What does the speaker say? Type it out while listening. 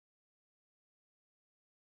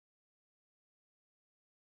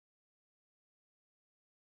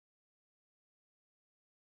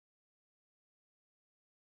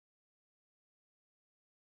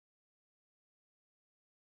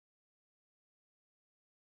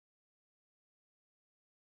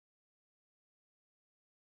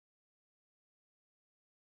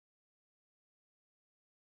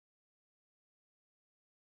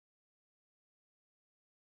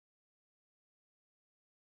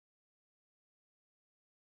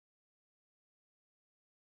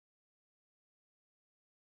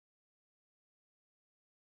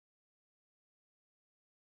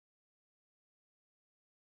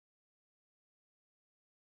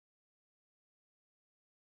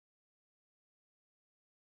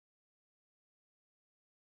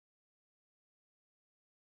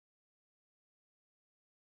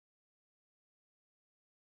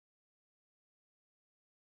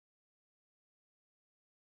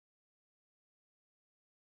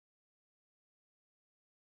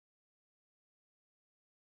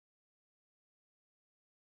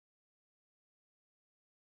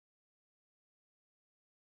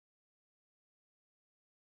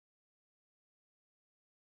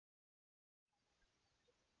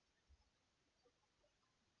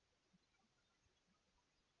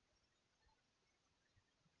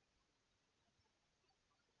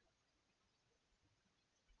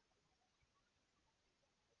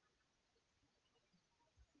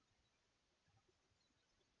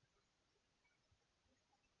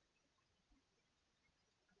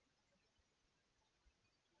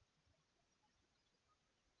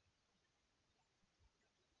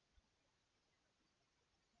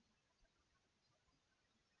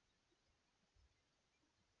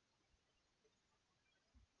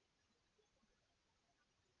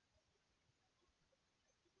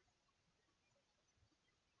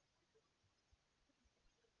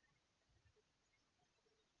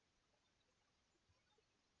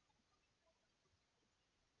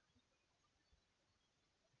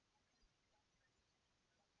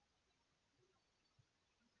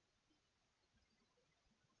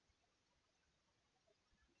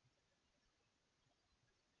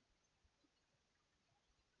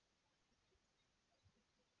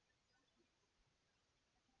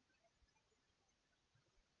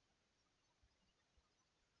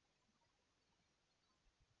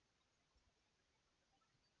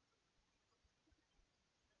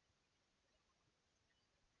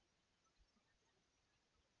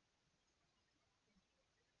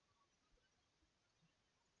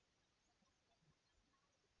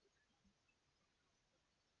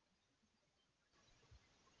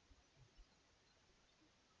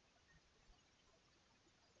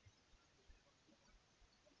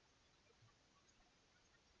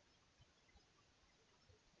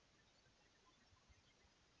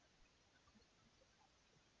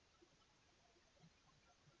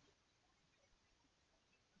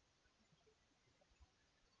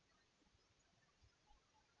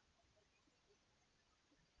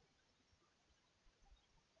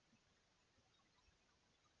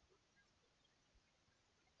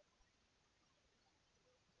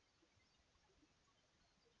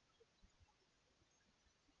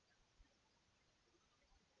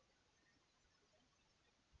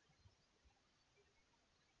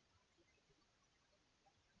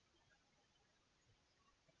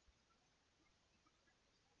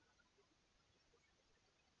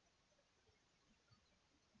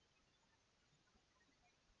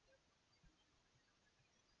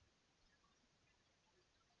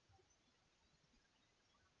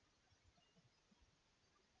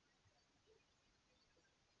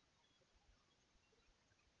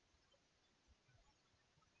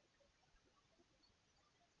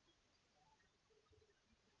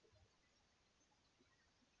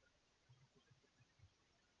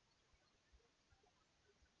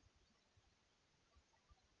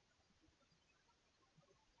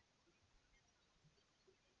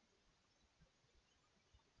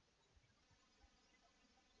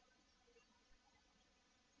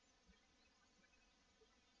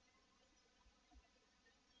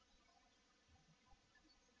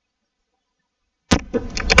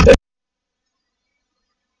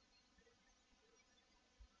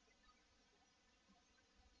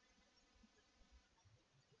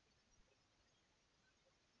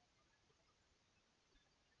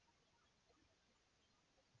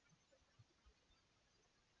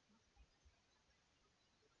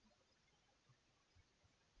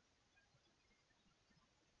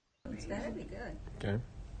That'd be good. Okay.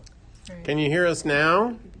 Can you hear us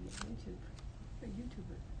now?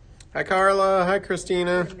 Hi, Carla. Hi,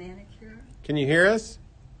 Christina. Can you hear us?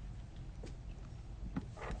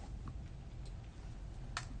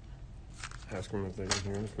 Ask them if they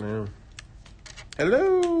can hear us now.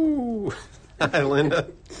 Hello. Hi, Linda.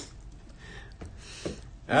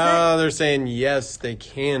 Oh, they're saying yes, they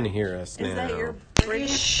can hear us now. Is that your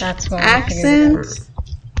British accent?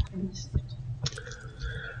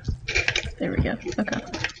 There we go. Okay.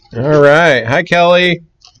 All right. Hi, Kelly.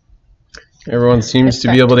 Everyone seems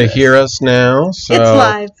to be able to hear us now. So it's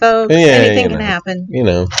live, folks. Anything can happen. You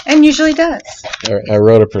know. And usually does. I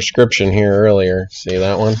wrote a prescription here earlier. See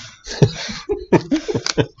that one?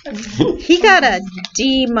 He got a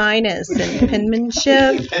D- in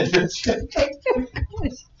penmanship.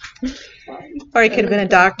 Or he could have been a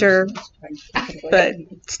doctor. But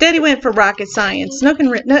instead he went for rocket science. No,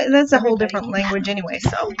 that's a whole different language anyway.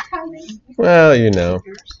 So. Well, you know.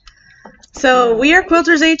 So we are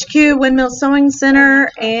Quilters HQ, Windmill Sewing Center,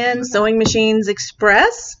 and Sewing Machines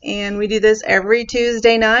Express, and we do this every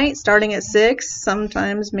Tuesday night, starting at 6,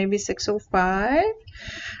 sometimes maybe 6:05.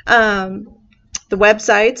 The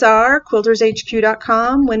websites are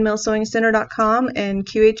quiltershq.com, windmillsewingcenter.com, and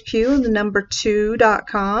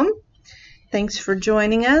QHQ2.com. Thanks for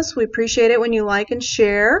joining us. We appreciate it when you like and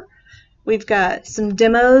share. We've got some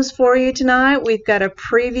demos for you tonight. We've got a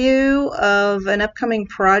preview of an upcoming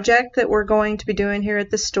project that we're going to be doing here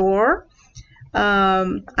at the store.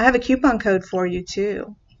 I have a coupon code for you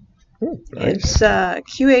too. Ooh, nice. It's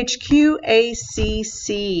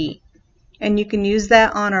QHQACC, and you can use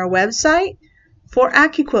that on our website for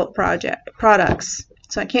AccuQuilt products.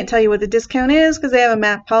 So I can't tell you what the discount is because they have a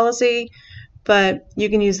MAP policy, but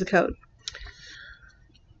you can use the code.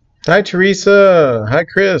 Hi, Teresa. Hi,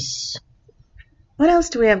 Chris. What else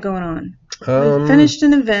do we have going on? We finished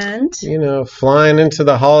an event. You know, flying into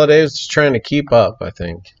the holidays, just trying to keep up, I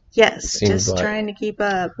think. Yes, just trying to keep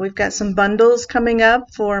up. We've got some bundles coming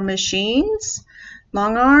up for machines,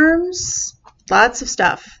 long arms, lots of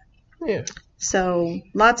stuff. Yeah. So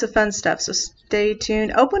lots of fun stuff. So stay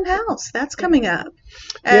tuned. Open house, that's coming up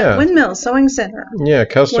at Windmill Sewing Center. Yeah,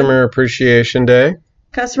 Customer Appreciation Day.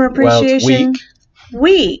 Customer Appreciation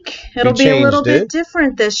Week. It'll be a little bit it.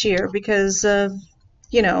 different this year because of,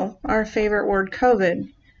 you know, our favorite word, COVID.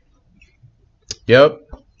 Yep.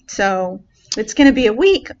 So it's going to be a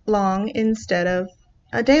week long instead of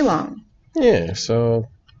a day long. Yeah, so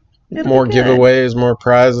It'll more be good. giveaways, more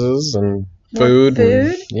prizes, and food.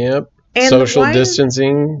 Food. Yep. And social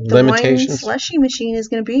distancing limitations. The wine slushy machine is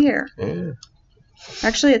going to be here. Yeah.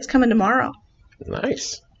 Actually, it's coming tomorrow.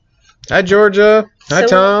 Nice. Hi, Georgia. Hi,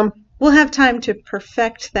 Tom. We'll have time to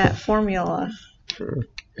perfect that formula.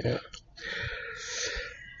 Yeah.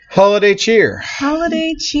 Holiday cheer.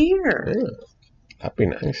 Holiday cheer. Yeah. That'd be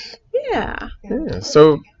nice. Yeah. Yeah.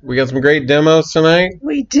 So we got some great demos tonight.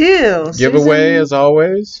 We do. Giveaway as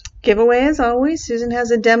always. Giveaway as always. Susan has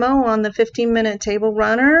a demo on the 15-minute table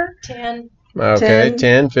runner. 10. Okay,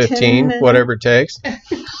 10, 15, whatever it takes.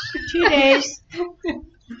 2 days.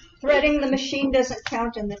 Threading the machine doesn't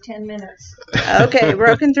count in the 10 minutes. Okay,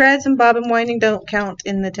 broken threads and bobbin winding don't count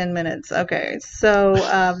in the 10 minutes. Okay, so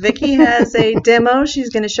Vicki has a demo.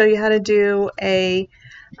 She's going to show you how to do a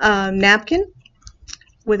napkin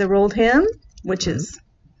with a rolled hem, which is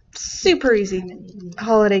super easy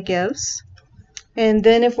holiday gifts. And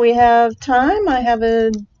then if we have time, I have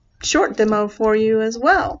a short demo for you as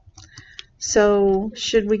well. So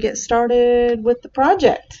should we get started with the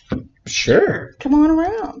project? Sure. Come on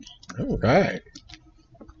around. All right.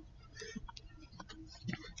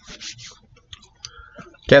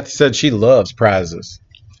 Kathy said she loves prizes.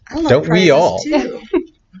 I love Don't prizes we all? Too.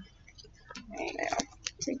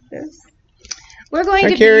 Take this. We're going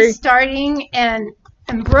to Carrie. be starting an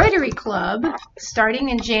embroidery club starting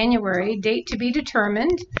in January, date to be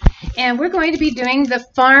determined. And we're going to be doing the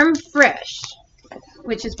Farm Fresh,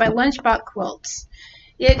 which is by Lunchbox Quilts.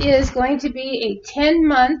 It is going to be a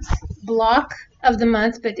 10-month block of the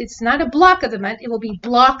month, but it's not a block of the month. It will be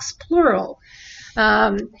blocks, plural.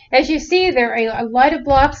 As you see, there are a lot of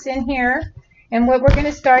blocks in here. And what we're going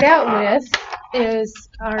to start out with is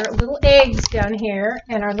our little eggs down here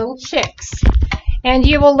and our little chicks. And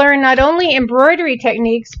you will learn not only embroidery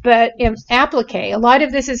techniques, but applique. A lot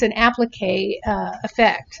of this is an applique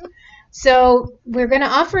effect. So we're going to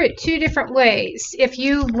offer it 2 different ways. If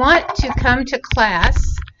you want to come to class,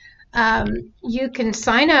 you can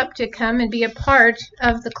sign up to come and be a part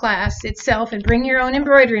of the class itself and bring your own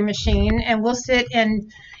embroidery machine, and we'll sit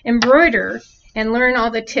and embroider and learn all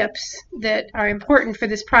the tips that are important for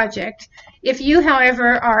this project. If you,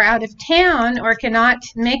 however, are out of town or cannot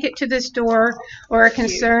make it to the store or are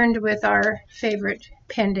concerned with our favorite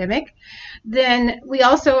pandemic, then we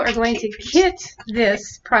also are going to kit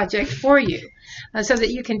this project for you so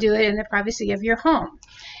that you can do it in the privacy of your home.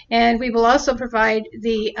 And we will also provide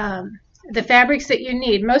the fabrics that you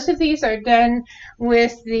need. Most of these are done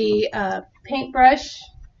with the paintbrush,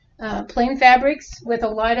 plain fabrics with a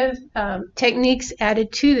lot of techniques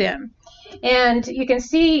added to them. And you can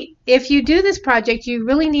see if you do this project, you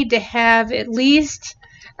really need to have at least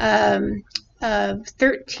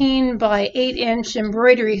 13 by 8 inch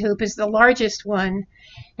embroidery hoop is the largest one.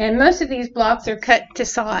 And most of these blocks are cut to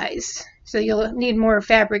size, so you'll need more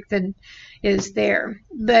fabric than is there.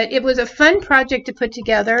 But it was a fun project to put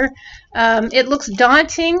together. It looks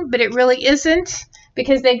daunting, but it really isn't,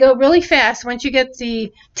 because they go really fast once you get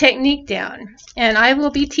the technique down. And I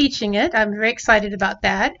will be teaching it. I'm very excited about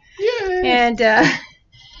that. Yay.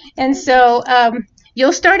 And so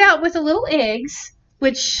you'll start out with the little eggs,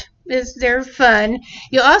 which they're fun.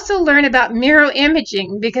 You'll also learn about mirror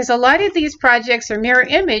imaging, because a lot of these projects are mirror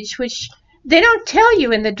image, which they don't tell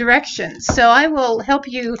you in the directions. So I will help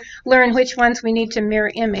you learn which ones we need to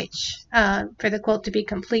mirror image for the quilt to be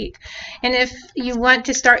complete. And if you want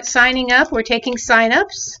to start signing up, we're taking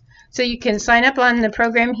sign-ups. So you can sign up on the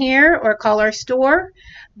program here or call our store.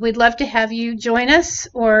 We'd love to have you join us,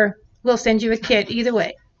 or we'll send you a kit either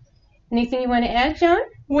way. Anything you want to add, Joan?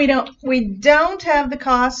 We don't have the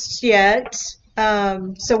costs yet.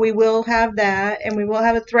 So we will have that, and we will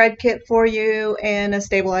have a thread kit for you and a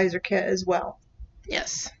stabilizer kit as well.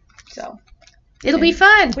 Yes. So it'll be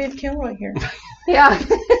fun. We have Kilroy here. Yeah.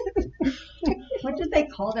 What did they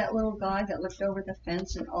call that little guy that looked over the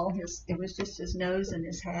fence and it was just his nose and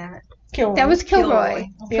his hat? Kilroy. That was Kilroy.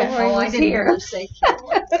 Yeah. Kilroy was I didn't here. want to say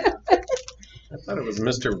Kilroy. I thought it was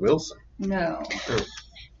Mr. Wilson. No.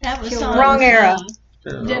 That was Kilroy. on, Wrong era.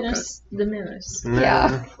 Yeah, Dennis the Menace. okay.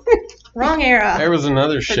 Yeah. Wrong era. There was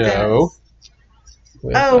another show.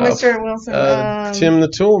 With, Mr. Wilson. Tim the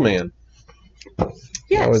Tool Man.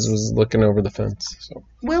 Yes. I was looking over the fence. So.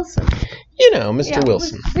 Wilson. You know, Mr.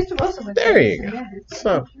 Wilson. Mr. Wilson was There there. you go.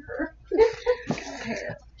 So.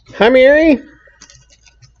 Hi, Mary.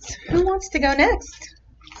 Who wants to go next?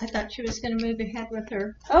 I thought she was going to move ahead with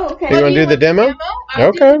her. Oh, okay. You want to do the demo?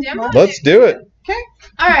 I'll do Okay. the demo. Let's do it.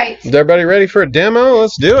 All right. Is everybody ready for a demo?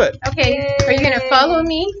 Let's do it. Okay. Are you going to follow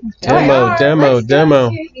me? Demo, Let's demo. go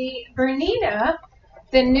to the Bernina,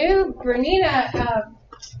 the new Bernina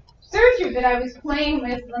serger that I was playing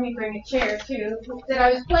with. Let me bring a chair too. That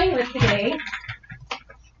I was playing with today,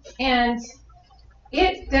 and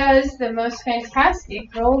it does the most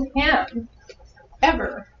fantastic rolled hem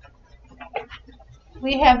ever.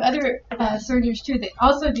 We have other sergers too that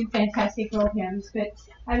also do fantastic rolled hems, but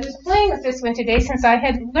I was playing with this one today since I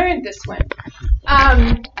had learned this one.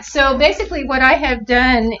 So basically what I have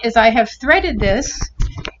done is I have threaded this,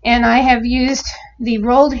 and I have used the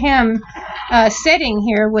rolled hem setting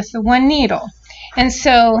here with the one needle. And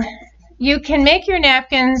so you can make your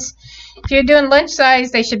napkins. If you're doing lunch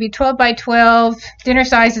size, they should be 12 by 12. Dinner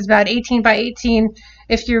size is about 18 by 18.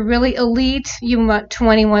 If you're really elite, you want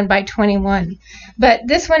 21 by 21. But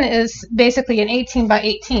this one is basically an 18 by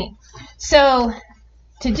 18. So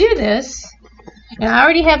to do this, and I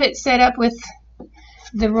already have it set up with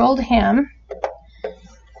the rolled hem.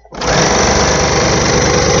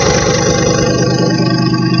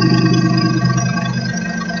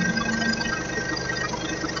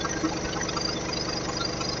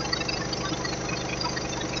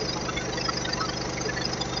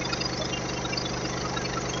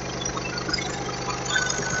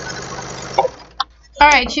 All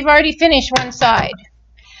right, you've already finished one side.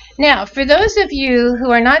 Now, for those of you who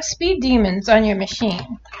are not speed demons on your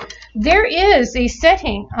machine, there is a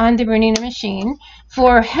setting on the Bernina machine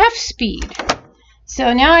for half speed.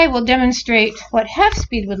 So now I will demonstrate what half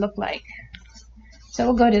speed would look like. So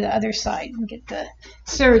we'll go to the other side and get the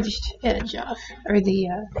surged edge off, or the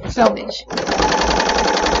selvage.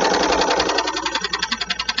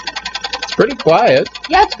 It's pretty quiet.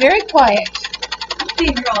 Yeah, it's very quiet.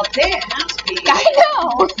 You're all dead. Half speed. I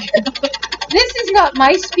know. This is not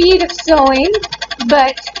my speed of sewing,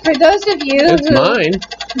 But for those of you It's who, mine.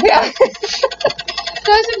 yeah,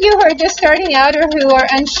 those of you who are just starting out or who are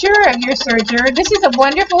unsure of your serger, this is a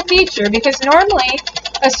wonderful feature because normally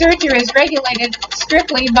a serger is regulated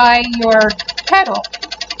strictly by your pedal.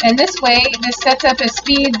 And this way, this sets up a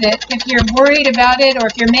speed that if you're worried about it or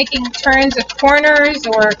if you're making turns of corners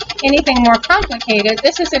or anything more complicated,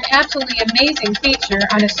 this is an absolutely amazing feature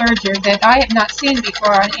on a serger that I have not seen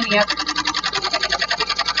before on any other.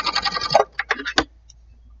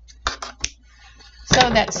 So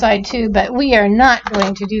that side too, but we are not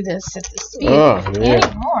going to do this at the speed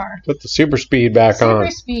anymore. Put the super speed back on.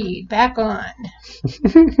 Super speed back on.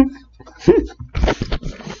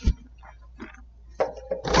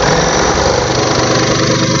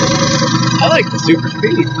 I like the super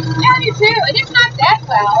speed. Yeah, I do too, and it's not that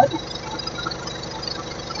loud.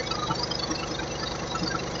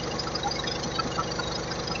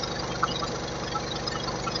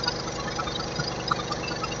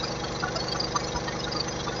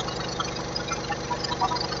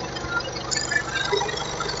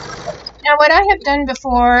 Now, what I have done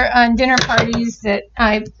before on dinner parties that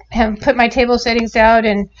I have put my table settings out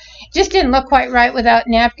and just didn't look quite right without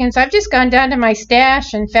napkins, I've just gone down to my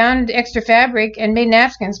stash and found extra fabric and made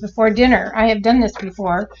napkins before dinner. I have done this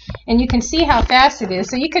before, and you can see how fast it is.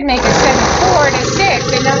 So you could make a 7/4 to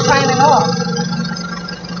 6 in no time at all.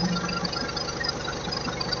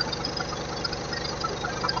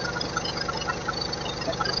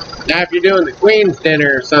 Now, if you're doing the Queen's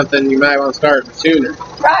dinner or something, you might want to start sooner.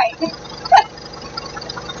 Right.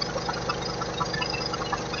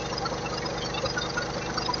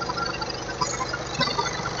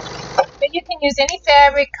 But you can use any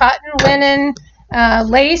fabric, cotton, linen,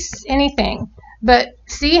 lace, anything. But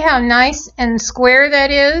see how nice and square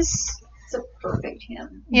that is? It's a perfect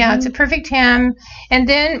hem. Yeah, it's a perfect hem. And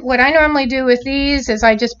then what I normally do with these is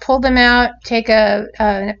I just pull them out, take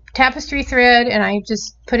a tapestry thread, and I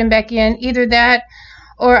just put them back in. Either that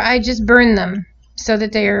or I just burn them so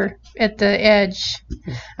that they're at the edge.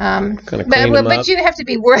 But you have to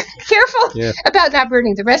be careful about not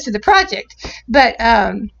burning the rest of the project. But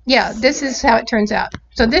yeah, this is how it turns out.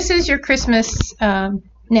 So this is your Christmas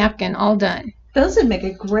napkin all done. Those would make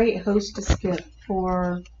a great hostess gift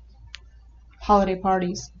for holiday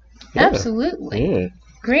parties. Yeah. Absolutely. Yeah.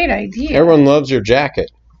 Great idea. Everyone loves your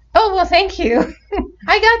jacket. Oh, well, thank you.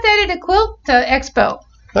 I got that at a quilt expo.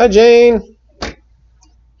 Hi, Jane.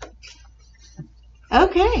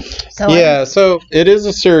 Okay. So Yeah, so it is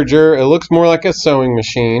a serger. It looks more like a sewing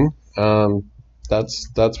machine. That's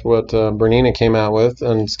what Bernina came out with,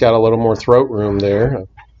 and it's got a little more throat room there.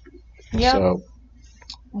 Yep. So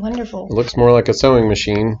Wonderful. it looks more like a sewing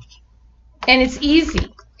machine. And it's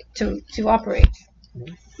easy to operate.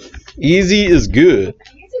 Easy is good.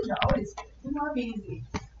 Easy is always love easy.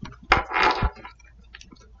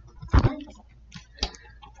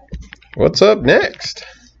 What's up next?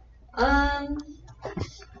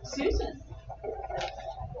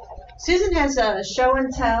 Susan has a show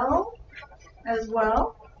and tell as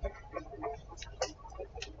well.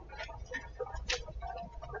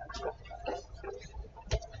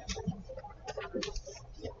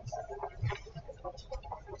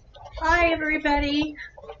 Hi, everybody.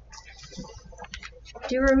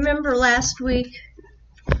 Do you remember last week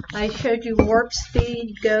I showed you Warp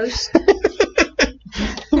Speed Ghost?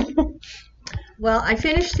 Well, I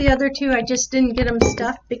finished the other two. I just didn't get them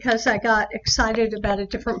stuffed because I got excited about a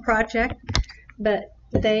different project. But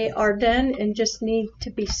they are done and just need to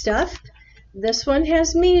be stuffed. This one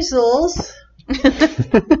has measles.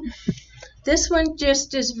 This one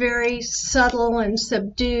just is very subtle and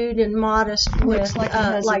subdued and modest with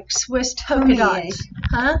like Swiss polka dots.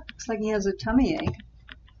 Huh? Looks like he has a tummy ache.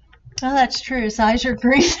 Well, that's true. His eyes are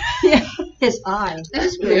green. Yeah, his eye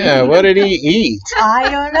is green. Yeah, what did he eat? I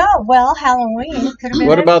don't know. Well, Halloween could have been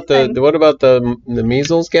What about anything. what about the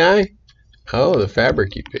measles guy? Oh, the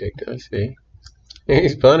fabric he picked. I see.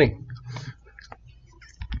 He's funny.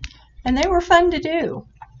 And they were fun to do.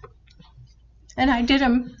 And I did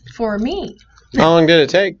them for me. How long did it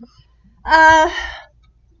take? Not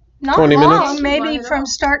 20 long. minutes? Maybe from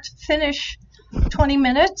start to finish, 20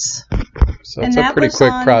 minutes. So it's a pretty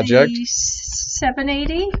quick project. The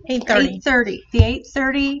 780? 830. The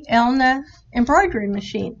 830 Elna embroidery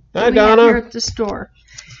machine. Hi, we have Donna. here at the store.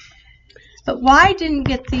 But why I didn't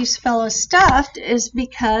get these fellas stuffed is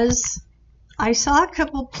because I saw a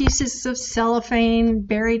couple pieces of cellophane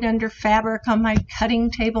buried under fabric on my cutting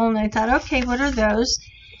table, and I thought, okay, what are those?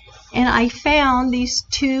 And I found these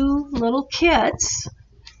two little kits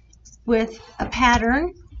with a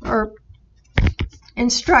pattern or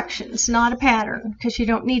instructions, not a pattern, because you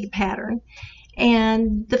don't need a pattern,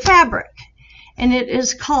 and the fabric. and it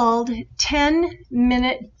is called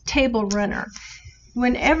 10-minute table runner.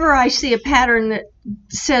 Whenever I see a pattern that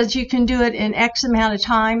says you can do it in X amount of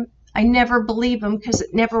time, I never believe them because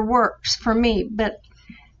it never works for me. But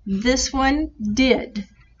this one did,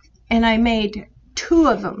 and I made 2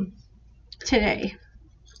 of them today.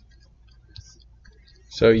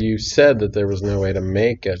 So you said that there was no way to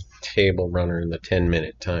make a table runner in the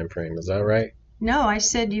 10-minute time frame. Is that right? No, I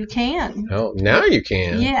said you can. Oh, now you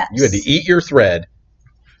can. Yes. You had to eat your thread.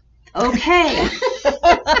 Okay.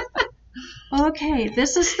 Okay,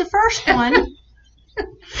 this is the first one.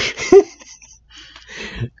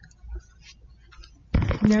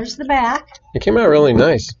 There's the back. It came out really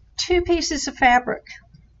nice. 2 pieces of fabric.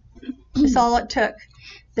 That's all it took.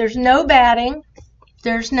 There's no batting.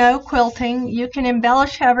 There's no quilting. You can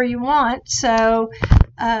embellish however you want. So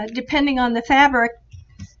depending on the fabric,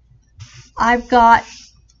 I've got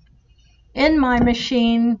in my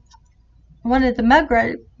machine, one of the mug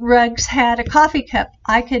rugs had a coffee cup.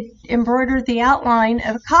 I could embroider the outline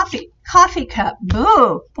of a coffee cup.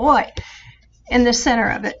 Boo, boy, in the center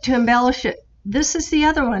of it to embellish it. This is the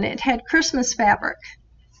other one. It had Christmas fabric.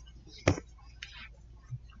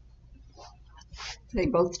 They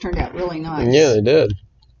both turned out really nice. Yeah, they did.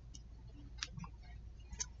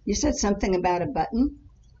 You said something about a button?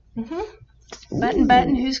 Mm-hmm.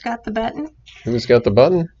 Button. Who's got the button? Who's got the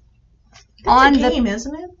button? On the game,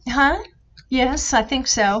 isn't it? Huh? Yes, I think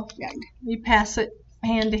so. Yeah. You pass it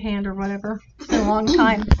hand to hand or whatever. It's been a long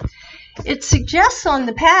time. It suggests on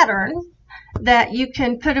the pattern that you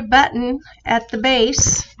can put a button at the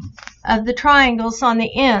base of the triangles on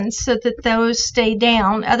the ends so that those stay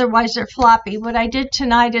down. Otherwise, they're floppy. What I did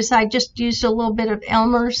tonight is I just used a little bit of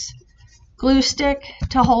Elmer's glue stick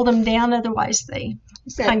to hold them down. Otherwise, they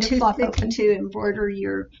Is that kind of too flop thick open. to embroider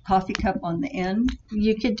your coffee cup on the end?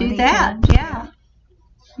 You could do Honey that. cut? Yeah.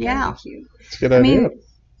 Yeah. Very cute. It's a good I idea. mean,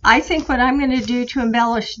 I think what I'm going to do to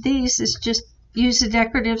embellish these is just use a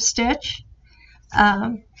decorative stitch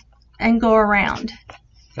and go around.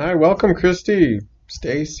 Hi, welcome, Christy,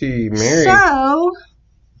 Stacy, Mary. So,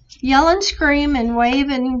 yell and scream and wave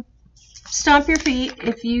and stomp your feet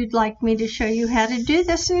if you'd like me to show you how to do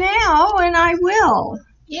this now, and I will.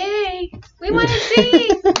 Yay! We want to see.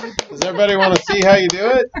 Does everybody want to see how you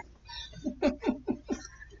do it?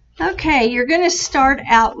 Okay, you're going to start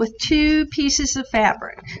out with 2 pieces of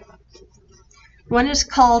fabric. One is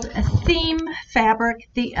called a theme fabric.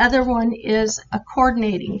 The other one is a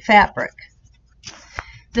coordinating fabric.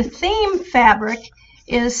 The theme fabric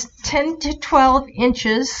is 10 to 12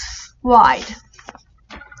 inches wide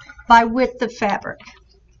by width of fabric.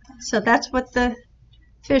 So that's what the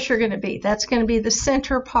fish are going to be. That's going to be the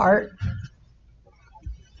center part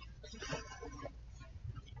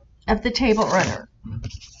of the table runner.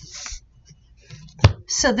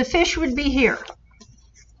 So the fish would be here.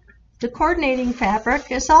 The coordinating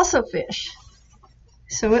fabric is also fish.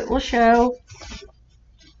 So it will show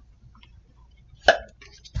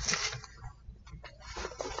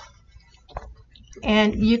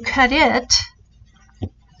and you cut it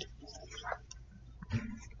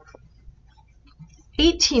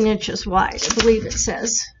 18 inches wide, I believe it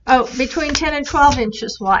says. Oh, between 10 and 12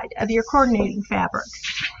 inches wide of your coordinating fabric.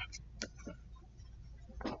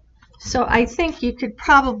 So I think you could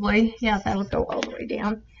probably, yeah, that'll go all the way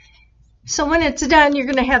down. So when it's done, you're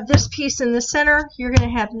going to have this piece in the center. You're going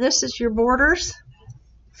to have this as your borders.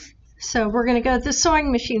 So we're going to go to the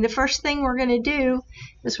sewing machine. The first thing we're going to do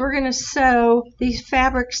is we're going to sew these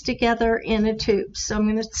fabrics together in a tube. So I'm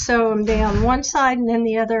going to sew them down one side and then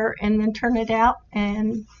the other and then turn it out.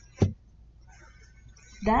 And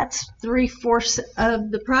that's 3/4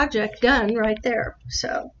 of the project done right there.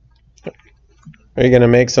 So. Are you going to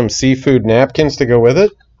make some seafood napkins to go with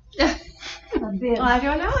it? Well, I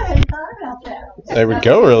don't know. I hadn't thought about that. They would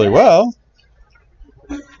go really well.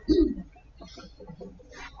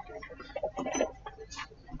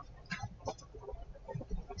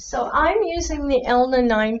 So I'm using the Elna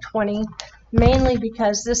 920 mainly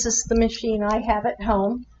because this is the machine I have at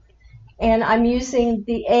home. And I'm using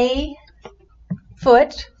the A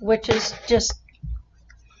foot, which is just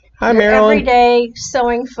Hi, your Marilyn. everyday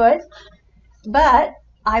sewing foot. But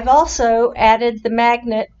I've also added the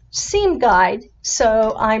magnet seam guide,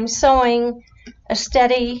 so I'm sewing a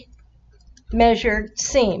steady measured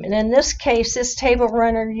seam. And in this case, this table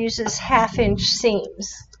runner uses 1/2 inch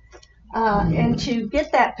seams. And to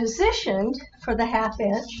get that positioned for the 1/2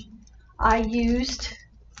 inch, I used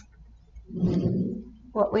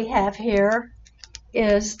what we have here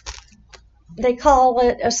is, they call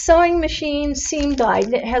it a sewing machine seam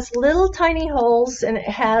guide. It has little tiny holes and it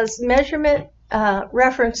has measurement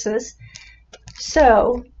references.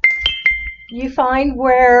 So you find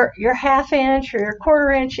where your 1/2 inch or your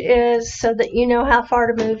 1/4 inch is so that you know how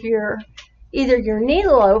far to move either your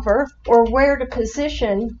needle over or where to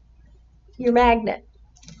position your magnet.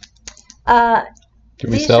 Do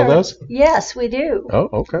we sell those? Yes, we do. Oh,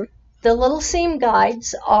 okay. The little seam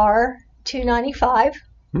guides are $2.95.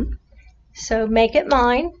 So make it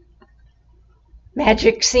mine.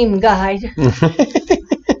 Magic seam guide.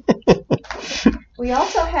 We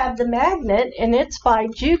also have the magnet, and it's by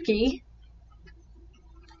Juki.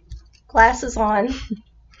 Glasses on.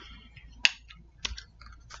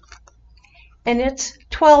 And it's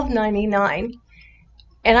 $12.99.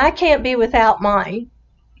 And I can't be without mine.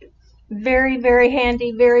 Very, very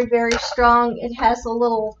handy, very, very strong. It has a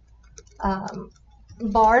little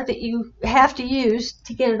bar that you have to use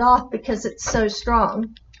to get it off because it's so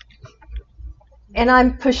strong. And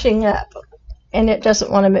I'm pushing up, and it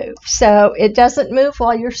doesn't want to move. So it doesn't move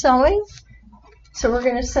while you're sewing. So we're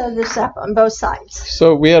going to sew this up on both sides.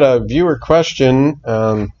 So we had a viewer question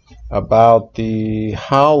about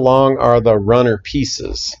how long are the runner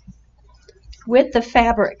pieces? With the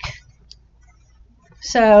fabric.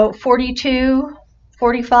 So 42,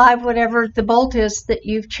 45, whatever the bolt is that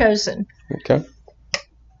you've chosen. Okay.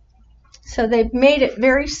 So they've made it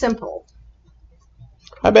very simple.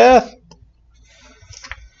 Hi, Beth.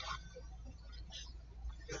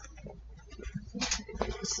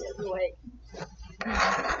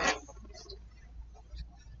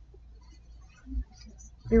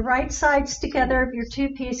 Your right sides together of your 2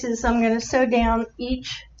 pieces, I'm going to sew down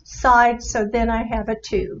each side so then I have a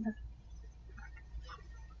tube.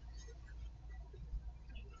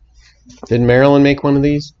 Did Marilyn make one of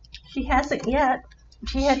these? She hasn't yet.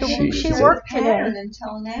 She had to She worked today.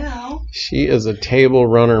 Until now. She is a table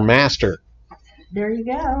runner master. There you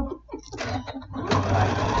go.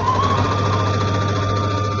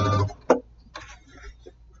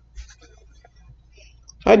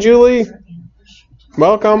 Hi, Julie.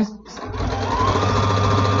 Welcome.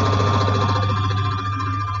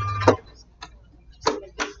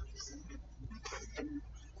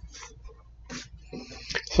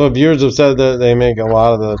 So viewers have said that they make a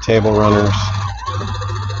lot of the table runners.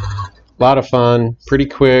 A lot of fun, pretty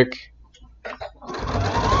quick.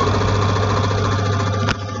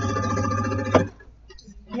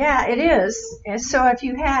 Yeah, it is. And so if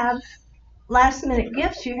you have last minute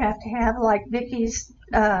gifts, you have to have like Vicky's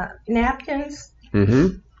napkins.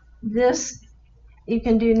 Mm-hmm. This, you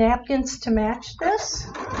can do napkins to match this.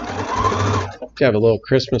 You have a little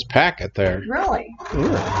Christmas packet there. Really?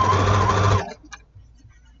 Yeah.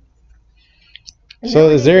 So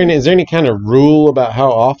is there any kind of rule about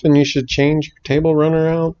how often you should change your table runner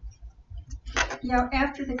out? You know,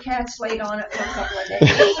 after the cat's laid on it for a couple of days.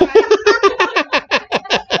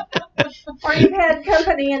 Or you've had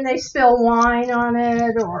company and they spill wine on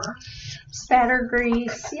it or spatter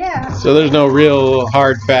grease. Yeah. So there's no real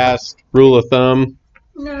hard, fast rule of thumb?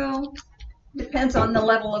 No. Depends on the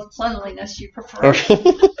level of cleanliness you prefer.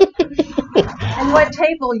 And what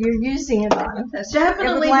table you're using it on. Definitely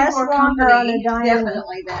it would last before longer company. on a dining.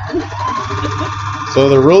 Definitely that. So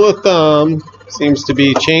the rule of thumb seems to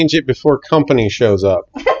be change it before company shows up.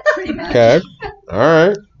 Pretty much. Okay. All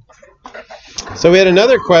right. So we had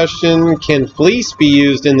another question. Can fleece be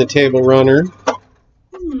used in the table runner?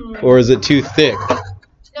 Or is it too thick?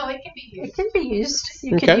 No, it can be used. It can be used.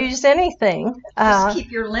 You Okay. could use anything. Just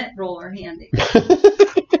keep your lint roller handy.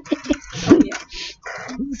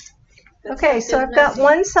 Okay, so I've got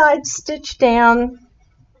one side stitched down,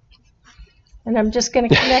 and I'm just going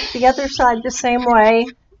to connect the other side the same way.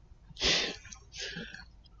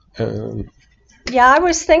 Yeah, I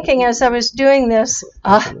was thinking as I was doing this,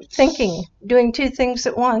 doing 2 things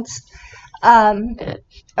at once,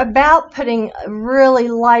 about putting a really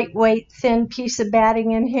lightweight, thin piece of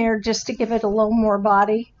batting in here just to give it a little more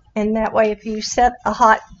body. And that way, if you set a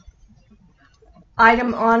hot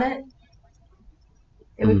item on it,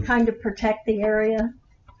 it would kind of protect the area.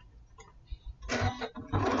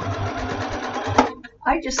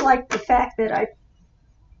 I just like the fact that I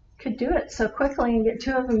could do it so quickly and get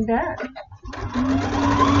 2 of them done.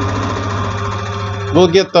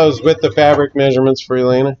 We'll get those with the fabric measurements for you,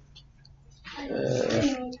 Lena.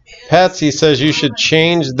 Patsy says you should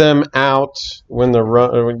change them out when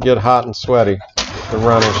we get hot and sweaty. The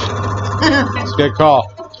runners. It's a good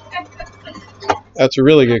call. That's a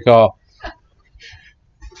really good call.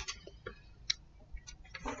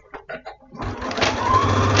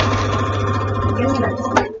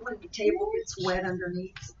 When the table gets wet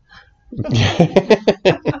underneath. What'd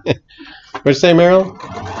you say, Meryl?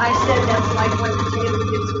 I said that's like when the table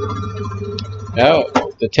gets wet.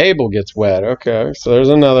 Oh, the table gets wet. Okay, so there's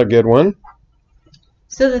another good one.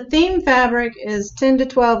 So the theme fabric is 10 to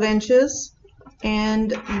 12 inches,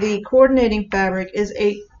 and the coordinating fabric is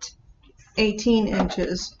 18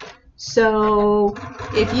 inches. So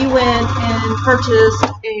if you went and purchased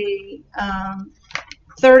a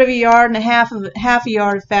third of a yard and half a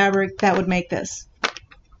yard of fabric, that would make this.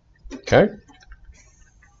 Okay.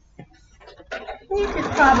 You could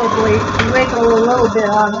probably wiggle a little bit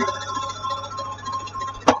on it.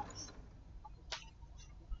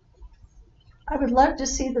 I would love to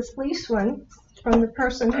see the fleece one from the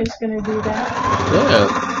person who's going to do that. Yeah.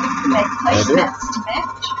 Make placements to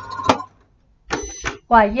match.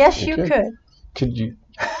 Why, yes, you Okay. could.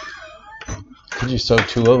 Could you sew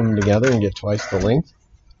two of them together and get twice the length?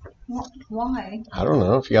 Why? I don't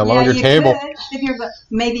know. If you got a longer you table. could, if you're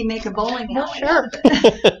maybe make a bowling alley. Sure.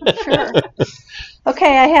 Sure.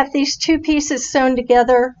 Okay, I have these two pieces sewn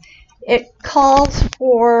together. It calls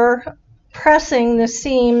for pressing the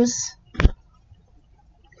seams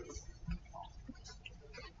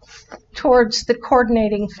towards the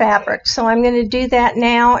coordinating fabric. So I'm going to do that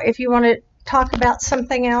now. If you want to talk about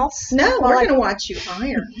something else. No, Well, we're I- going to watch you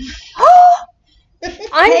iron.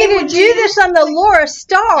 I'm going to do this on the Laura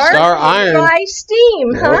Star. Star iron. By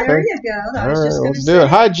steam, huh? Okay. There you go. I All was right, just going to let's say. do it.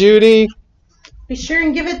 Hi, Judy. Be sure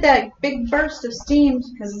and give it that big burst of steam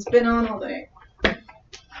because it's been on all day.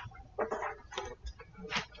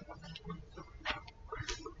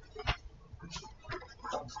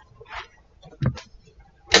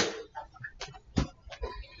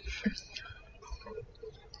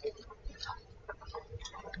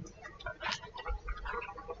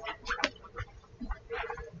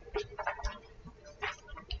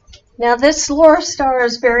 Now this Laura Star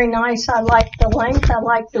is very nice. I like the length, I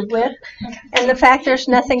like the width, and the fact there's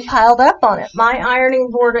nothing piled up on it. My ironing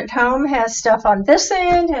board at home has stuff on this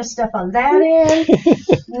end, has stuff on that end,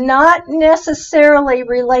 not necessarily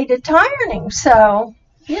related to ironing. So,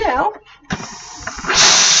 you know.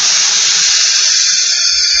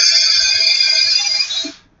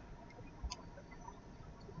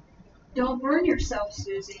 Don't burn yourself,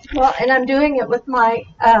 Susie. Well, and I'm doing it with my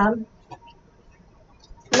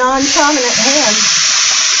non-prominent hand.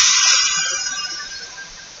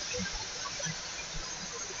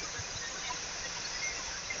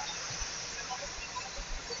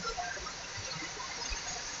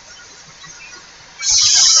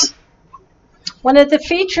 One of the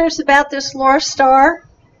features about this Laura Star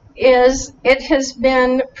is it has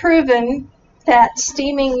been proven that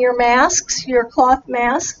steaming your masks, your cloth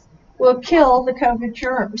mask, will kill the COVID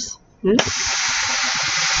germs.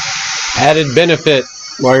 Added benefit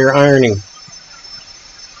while you're ironing.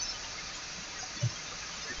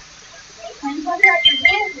 And what about your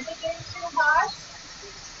hands? Is it getting too hot?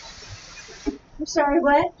 I'm sorry,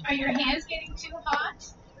 what? Are your hands getting too hot?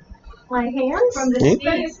 My hands? From the Hmm?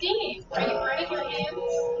 From the steam. steam. Are you burning your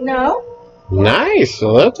hands? No. Nice.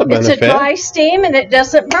 So that's a It's benefit. a dry steam and it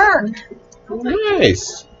doesn't burn.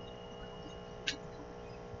 Nice.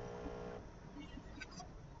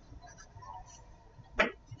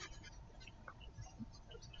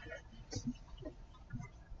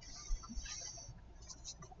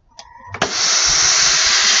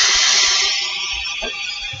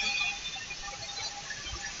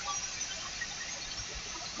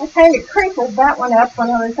 I kind of crinkled that one up when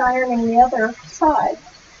I was ironing the other side.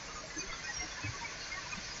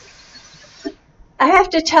 I have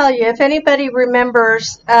to tell you, if anybody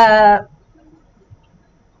remembers,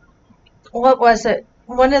 what was it?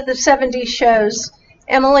 One of the 70s shows,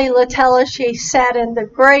 Emily Latella, she sat in the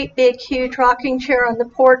great big huge rocking chair on the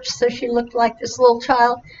porch so she looked like this little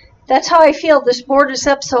child. That's how I feel. This board is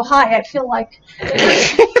up so high. I feel like...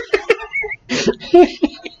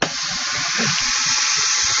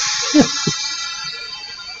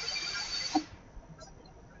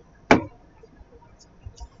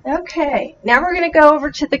 Okay, now we're going to go over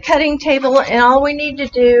to the cutting table, and all we need to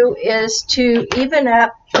do is to even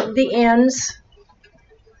up the ends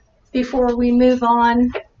before we move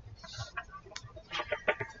on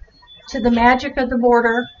to the magic of the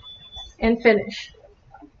border and finish.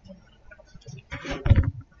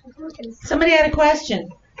 Somebody had a question.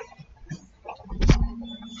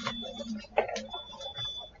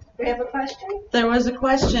 We have a question? There was a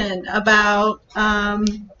question about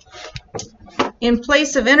in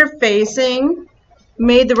place of interfacing,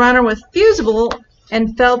 made the runner with fusible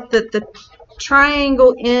and felt that the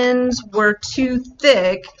triangle ends were too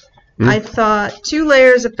thick. I thought 2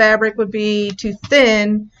 layers of fabric would be too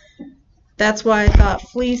thin. That's why I thought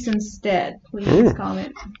fleece instead. Please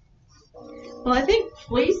comment. Well, I think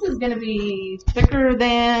fleece is going to be thicker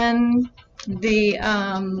than the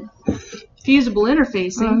fusible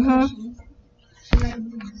interfacing.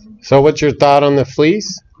 So what's your thought on the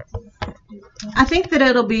fleece? I think that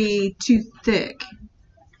it'll be too thick.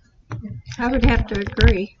 I would have to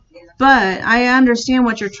agree. But I understand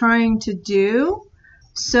what you're trying to do.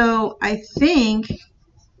 So I think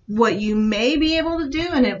what you may be able to do,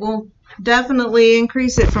 and it will definitely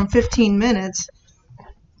increase it from 15 minutes,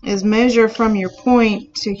 is measure from your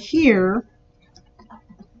point to here,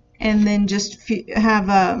 and then just have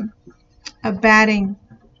a batting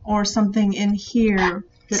or something in here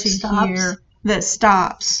that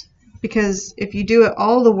stops. Because if you do it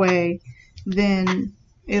all the way, then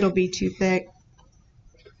it'll be too thick.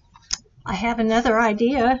 I have another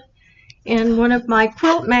idea. In one of my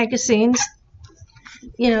quilt magazines,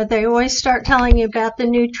 you know, they always start telling you about the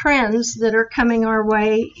new trends that are coming our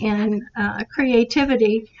way in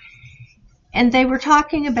creativity. And they were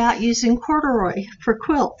talking about using corduroy for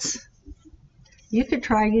quilts. You could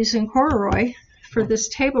try using corduroy for this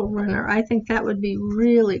table runner. I think that would be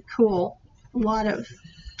really cool. A lot of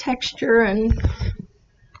texture and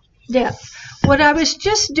depth. What I was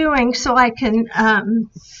just doing so I can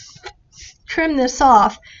trim this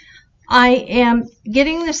off, I am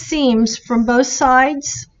getting the seams from both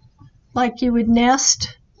sides like you would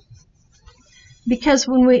nest, because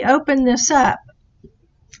when we open this up,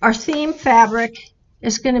 our theme fabric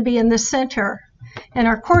is going to be in the center, and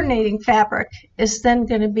our coordinating fabric is then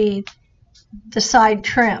going to be the side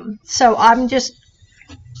trim. So I'm just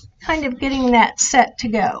kind of getting that set to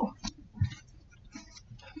go.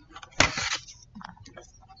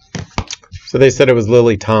 So they said it was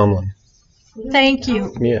Lily Tomlin. Thank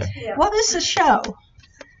you. Yeah. What was the show?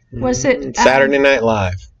 Was it Saturday Night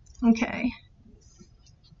Live? Okay.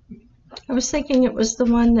 I was thinking it was the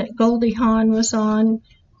one that Goldie Hawn was on,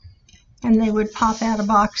 and they would pop out of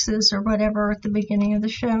boxes or whatever at the beginning of the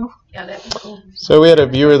show. Yeah, that'd be cool. So we had a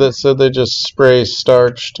viewer that said they just spray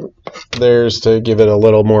starched theirs to give it a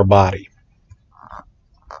little more body.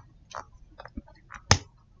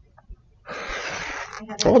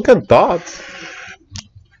 All good thoughts.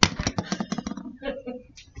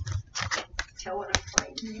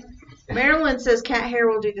 Marilyn says cat hair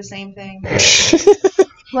will do the same thing.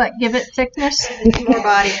 What, give it thickness? More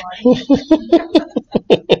body.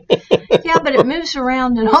 Yeah, but it moves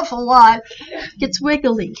around an awful lot. Gets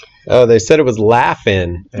wiggly. Oh, they said it was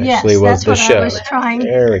Laugh-In, actually, Yes, was that's the what show. I was trying.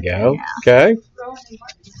 There we go. Yeah. Okay.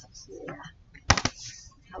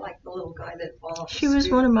 I like the little guy that falls. She was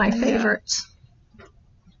one of my favorites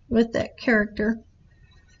with that character.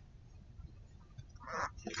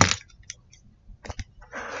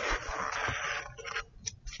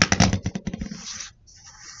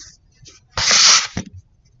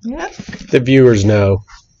 Yep, The viewers know.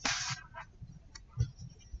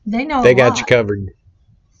 they know They a got lot. you covered.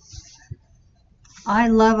 I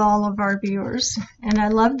love all of our viewers, and I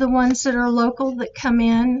love the ones that are local that come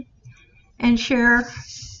in and share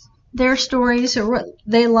their stories or what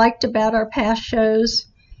they liked about our past shows.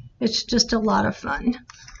 It's just a lot of fun.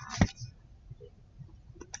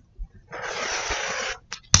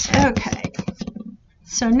 Okay,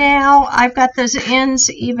 so now I've got those ends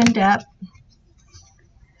evened up.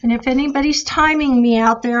 And if anybody's timing me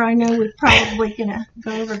out there, I know we're probably going to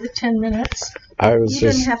go over the 10 minutes. I was You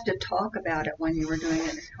just. didn't have to talk about it when you were doing it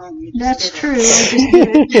at home. You just That's did it. true.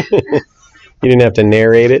 I just did it. You didn't have to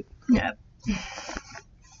narrate it. Yep.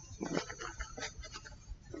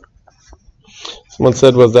 Someone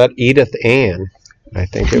said, was that Edith Ann? I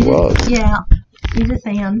think it was. Yeah, Edith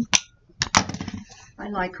Ann. I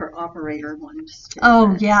like her operator ones too.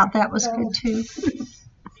 Oh, yeah, that was good too.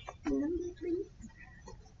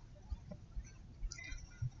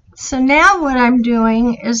 So now what I'm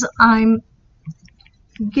doing is I'm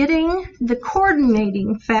getting the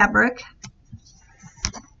coordinating fabric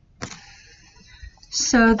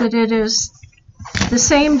so that it is the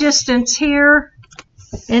same distance here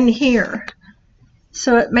and here.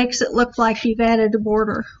 So it makes it look like you've added a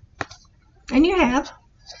border. And you have,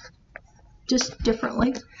 just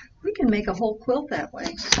differently. We can make a whole quilt that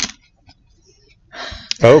way.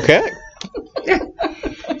 Okay.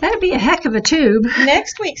 That'd be a heck of a tube.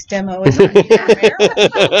 Next week's demo is on camera.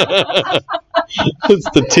 It's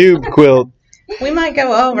the tube quilt. We might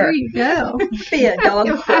go over. There you go. Be a dog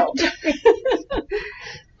quilt.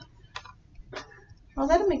 Well,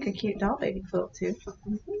 that'll make a cute doll baby quilt too.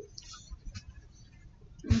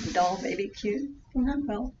 Doll baby cute.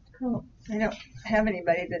 Well, cool. I don't have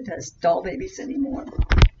anybody that does doll babies anymore.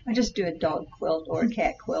 I just do a dog quilt or a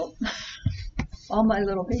cat quilt. All my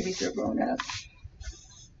little babies are grown up.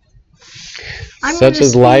 I'm Such gonna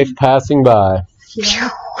is speed- life passing by. Yeah.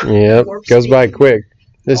 Yep. Warp Goes by speed. quick.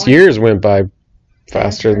 This year's went by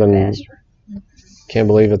faster than. Faster. Can't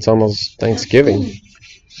believe it's almost Thanksgiving.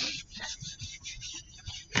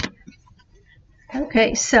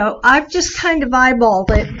 Okay, so I've just kind of eyeballed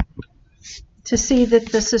it to see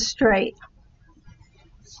that this is straight.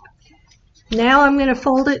 Now I'm going to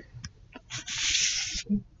fold it.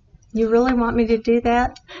 You really want me to do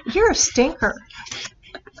that? You're a stinker.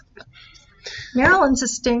 Marilyn's a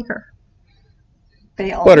stinker.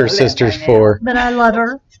 They all What know are that sisters by now. for? But I love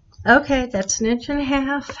her. Okay, that's 1.5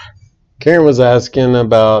 inches. Karen was asking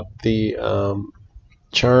about the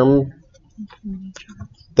charm,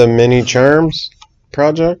 the mini charms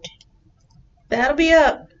project. That'll be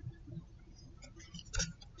up.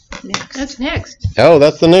 That's next. Oh,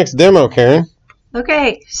 that's the next demo, Karen.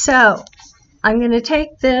 Okay, so I'm going to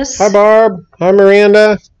take this Hi, Barb. Hi,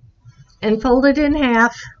 Miranda. and fold it in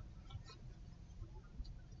half.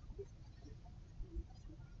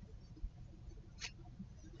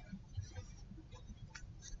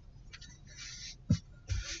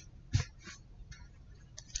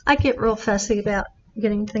 I get real fussy about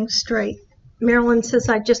getting things straight. Marilyn says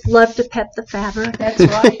I just love to pet the fabric. That's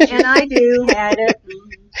right. And I do. Pat it.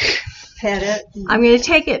 Pet it. I'm going to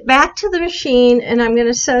take it back to the machine and I'm going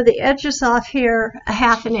to sew the edges off here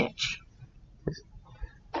 1/2 inch.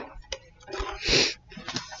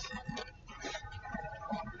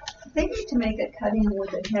 They need to make a cutting board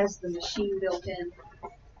that has the machine built in.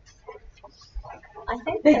 I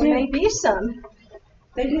think there may be some.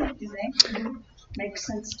 They do they? Makes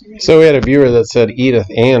sense to me. So we had a viewer that said Edith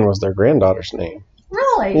Ann was their granddaughter's name.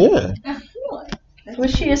 Really? Yeah,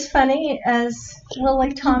 Was she as funny as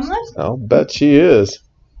Lily Tomlin? I'll bet she is.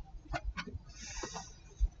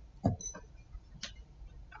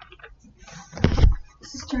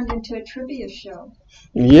 This has turned into a trivia show.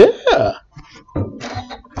 Yeah.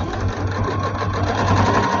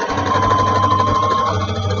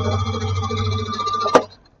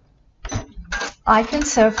 I can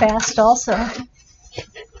sew fast also.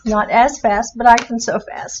 Not as fast, but I can sew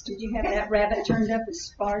fast. Did you have that rabbit turned up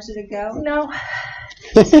as far as it'd go? No,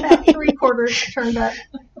 it's about 3/4 turned up.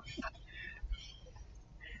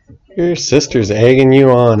 Your sister's egging you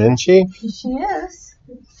on, isn't she? She is.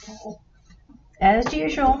 As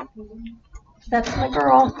usual. That's my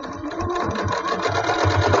girl.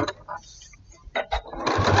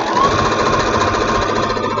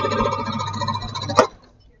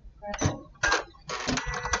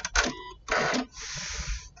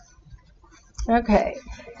 Okay.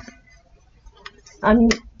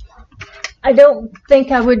 I don't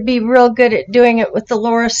think I would be real good at doing it with the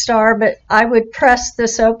Laura Star, but I would press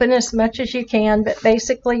this open as much as you can, but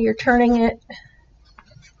basically you're turning it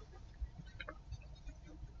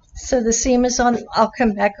so the seam is on. I'll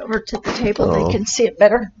come back over to the table. Oh. They can see it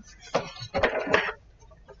better.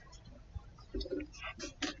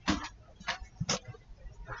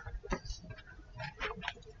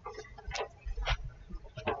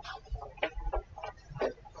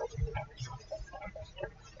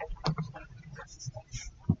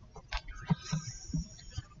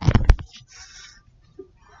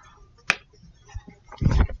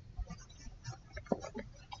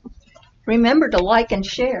 Remember to like and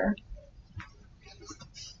share.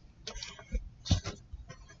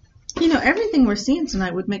 You know, everything we're seeing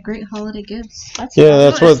tonight would make great holiday gifts. Yeah,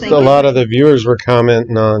 that's what a lot of the viewers were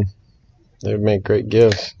commenting on. They would make great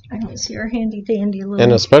gifts. I don't see our handy dandy little.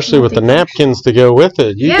 And especially with the napkins to go with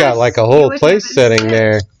it. You Yes, got like a you whole would place have a setting set.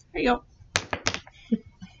 there. There you go.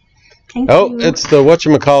 Thank Oh, you. it's the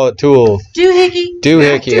whatchamacallit tool. Doohickey.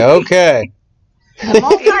 Doohickey. Okay.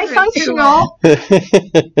 Multifunctional.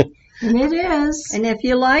 And it is. And if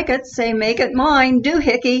you like it, say, make it mine,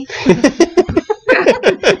 doohickey.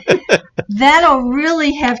 That'll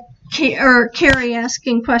really have Carrie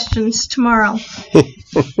asking questions tomorrow.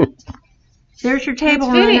 There's your table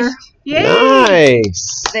It's finished. runner. Yay!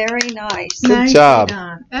 Nice. Very nice. Good Nicely job.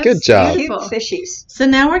 done. That's Good job. Cute beautiful. fishies. So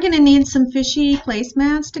now we're going to need some fishy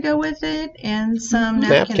placemats to go with it and some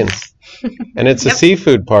napkins. And it's a Yep.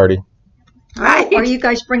 seafood party. Right. Are you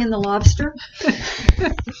guys bringing the lobster?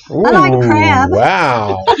 Ooh, like crab.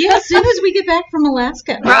 Wow. Yeah, as soon as we get back from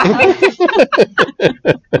Alaska.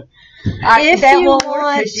 If that you won't work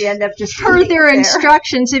want because you end up just further eating it there.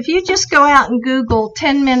 instructions, if you just go out and Google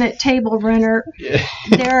 10-minute table runner,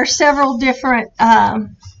 there are several different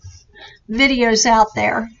videos out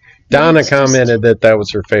there. Donna commented that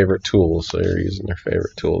was her favorite tool, so you're using her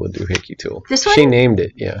favorite tool, the doohickey tool. This She one? named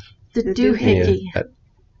it, yeah. The The doohickey. Yeah.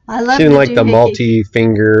 I love She didn't the like the doohickey.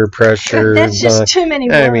 multi-finger pressure. That's just too many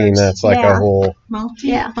words. I mean, that's like Yeah. a whole.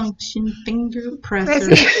 Multi-function finger presser.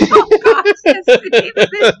 Oh, gosh, that's the name of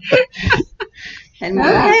it. And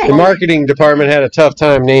Okay. The marketing department had a tough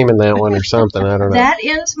time naming that one or something. I don't know. That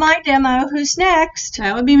ends my demo. Who's next?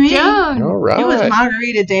 That would be me. Joan. All It was right.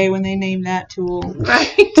 Margarita Day when they named that tool.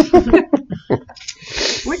 Right.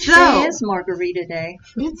 Which So- day is Margarita Day?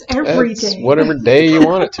 It's every It's day. whatever day you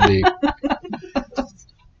want it to be.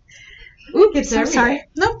 Oops, I'm sorry.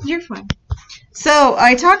 Nope, you're fine. So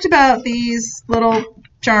I talked about these little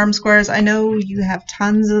charm squares. I know you have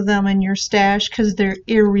tons of them in your stash because they're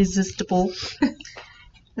irresistible.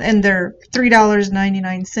 And they're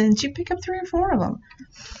 $3.99. You pick up 3 or 4 of them.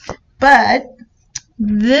 But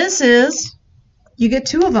this is, you get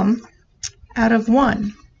 2 of them out of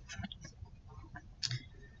 1.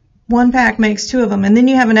 1 pack makes 2 of them. And then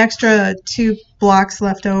you have an extra 2 blocks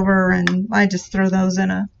left over, and I just throw those in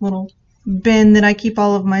a little bin that I keep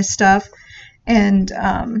all of my stuff and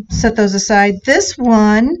set those aside. This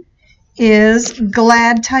one is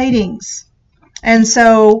Glad Tidings. And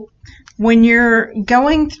so when you're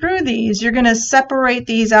going through these, you're going to separate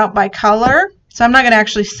these out by color. So I'm not going to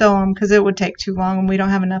actually sew them because it would take too long and we don't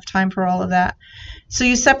have enough time for all of that. So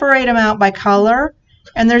you separate them out by color,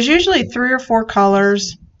 and there's usually 3 or 4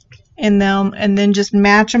 colors in them, and then just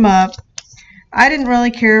match them up. I didn't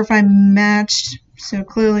really care if I matched, so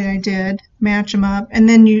clearly I did match them up. And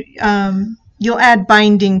then you'll add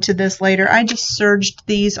binding to this later. I just serged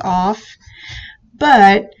these off.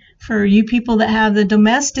 But for you people that have the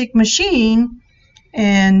domestic machine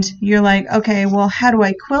and you're like, okay, well, how do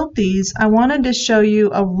I quilt these? I wanted to show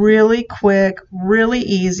you a really quick, really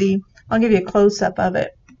easy, I'll give you a close-up of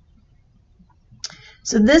it.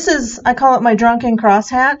 So this is, I call it my drunken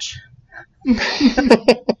crosshatch.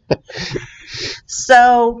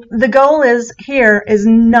 So the goal is here is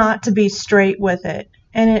not to be straight with it.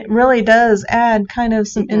 And it really does add kind of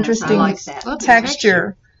some interesting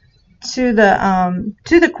texture to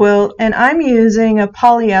the quilt. And I'm using a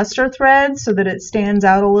polyester thread so that it stands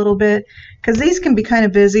out a little bit because these can be kind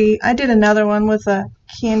of busy. I did another one with a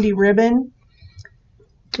candy ribbon.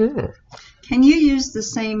 Can you use the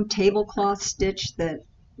same tablecloth stitch that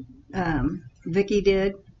Vicki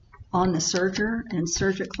did on the serger and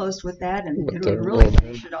serge it close with that, and it would really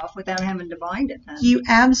finish it off without having to bind it? Huh? You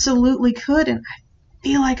absolutely could, and I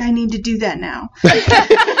feel like I need to do that now.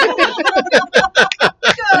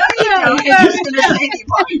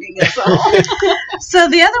 So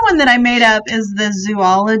the other one that I made up is the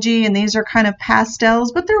zoology, and these are kind of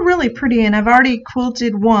pastels, but they're really pretty, and I've already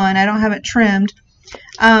quilted one. I don't have it trimmed.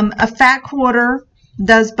 A fat quarter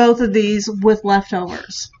does both of these with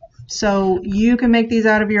leftovers. So you can make these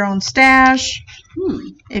out of your own stash.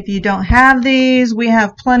 If you don't have these, we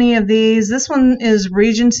have plenty of these. This one is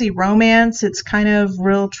Regency Romance. It's kind of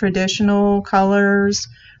real traditional colors,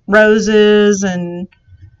 roses, and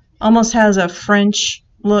almost has a French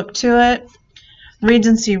look to it.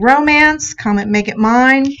 Regency Romance, Comet Make It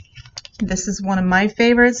Mine. This is one of my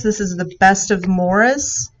favorites. This is the Best of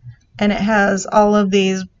Morris, and it has all of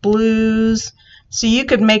these blues. So you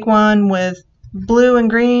could make one with blue and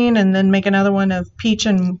green and then make another one of peach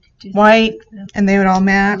and white, and they would all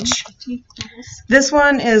match. This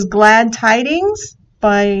one is Glad Tidings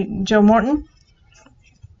by Joe Morton,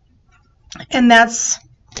 and that's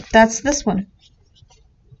this one.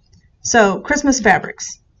 So Christmas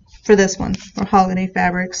fabrics for this one, or holiday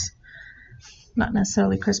fabrics, not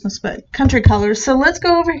necessarily Christmas, but country colors. So let's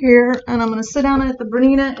go over here, and I'm going to sit down at the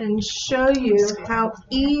Bernina and show you how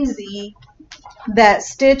easy that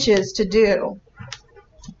stitch is to do.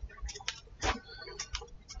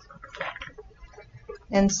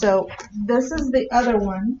 And so this is the other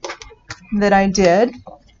one that I did.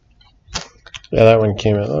 Yeah, that one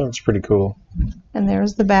came out. Oh, it's pretty cool. And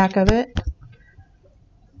there's the back of it.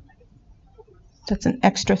 That's an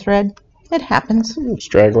extra thread. It happens.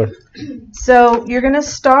 Straggler. So you're going to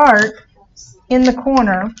start in the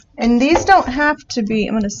corner. And these don't have to be,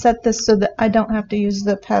 I'm going to set this so that I don't have to use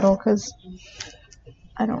the pedal because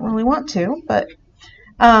I don't really want to. But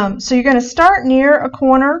so you're going to start near a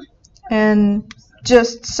corner, and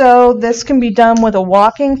just so this can be done with a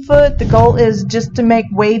walking foot. The goal is just to make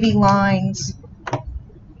wavy lines.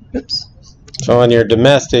 Oops. So on your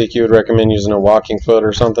domestic, you would recommend using a walking foot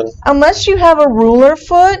or something? Unless you have a ruler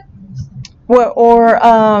foot or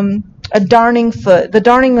a darning foot. The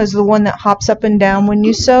darning is the one that hops up and down when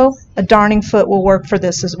you sew. A darning foot will work for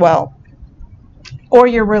this as well. Or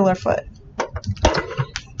your ruler foot.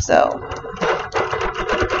 So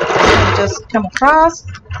just come across,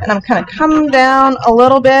 and I'm kind of coming down a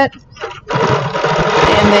little bit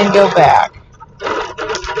and then go back.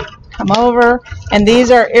 Come over, and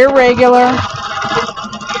these are irregular.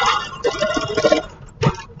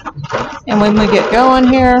 And when we get going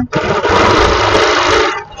here,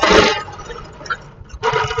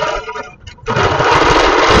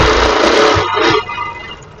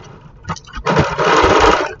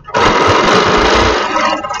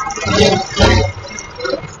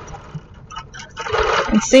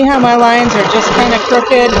 See how my lines are just kind of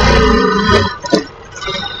crooked?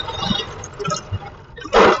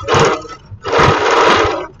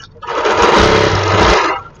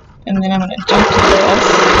 And then I'm going to jump to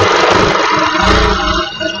this.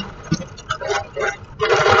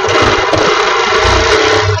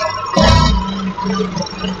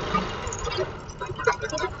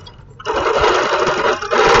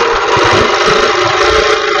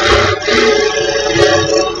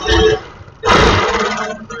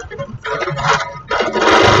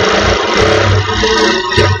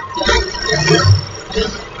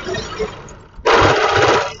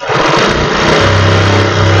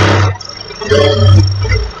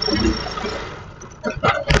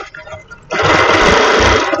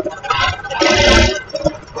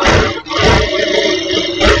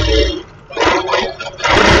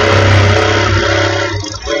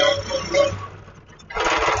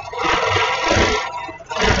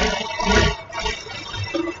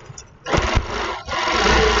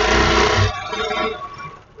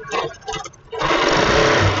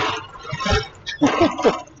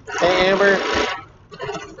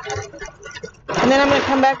 And then I'm going to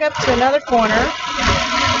come back up to another corner.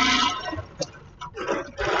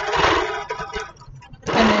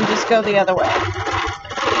 And then just go the other way.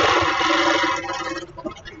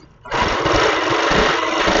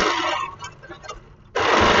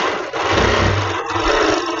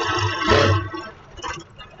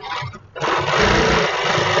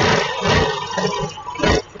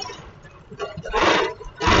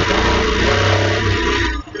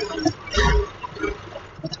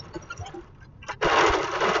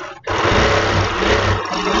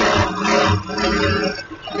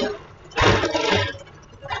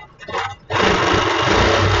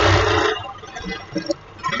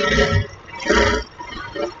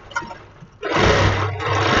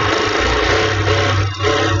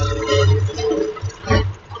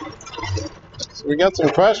 We got some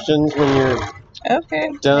questions when you're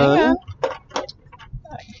done. Hang on.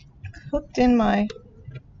 I hooked in my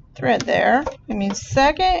thread there. Give me a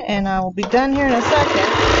second and I will be done here in a second.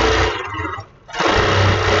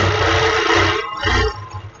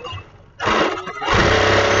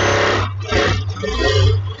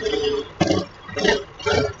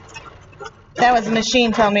 That was the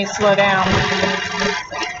machine telling me to slow down.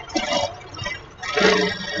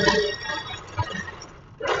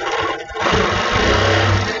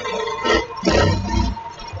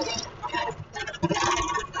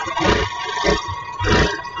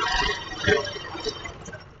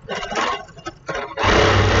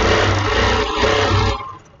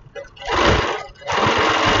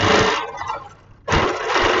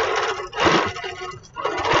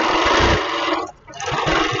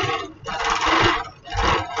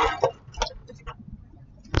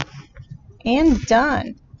 And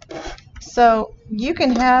done. So you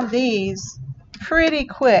can have these pretty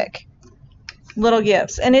quick little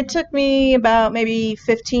gifts. And it took me about maybe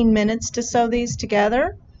 15 minutes to sew these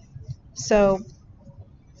together. So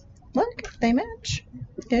look, they match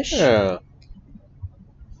ish. Yeah.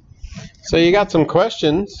 So you got some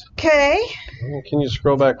questions. Okay. Can you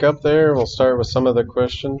scroll back up there? We'll start with some of the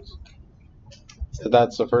questions.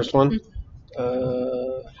 That's the first one.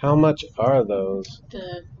 How much are those?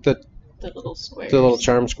 The little squares. The little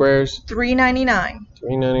charm squares? $3.99.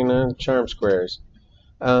 $3.99 charm squares.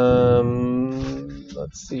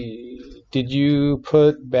 Let's see. Did you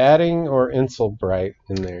put batting or Insul Bright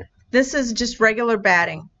in there? This is just regular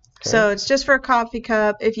batting. Okay. So it's just for a coffee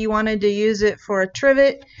cup. If you wanted to use it for a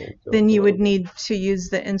trivet, then you would need to use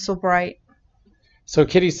the Insul Bright. So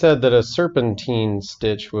Kitty said that a serpentine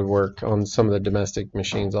stitch would work on some of the domestic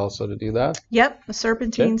machines also to do that. Yep, a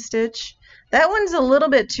serpentine stitch. That one's a little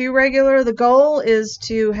bit too regular. The goal is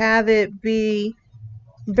to have it be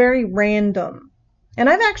very random. And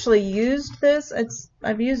I've actually used this.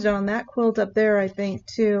 I've used it on that quilt up there, I think,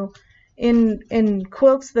 too, in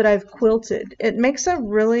quilts that I've quilted. It makes a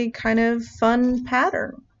really kind of fun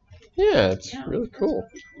pattern. Yeah, it's really cool.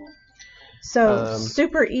 So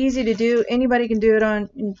super easy to do. Anybody can do it on,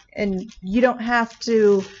 and you don't have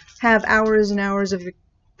to have hours and hours of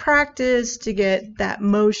practice to get that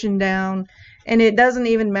motion down. And it doesn't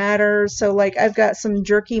even matter. So like I've got some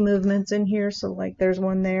jerky movements in here. So like there's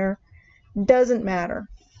one there. Doesn't matter.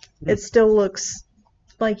 It still looks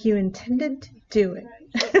like you intended to do it.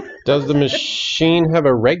 Does the machine have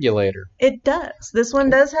a regulator? It does. This one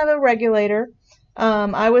does have a regulator.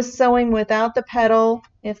 I was sewing without the pedal.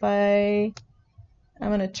 I'm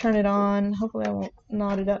going to turn it on. Hopefully I won't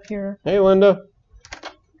knot it up here. Hey, Linda.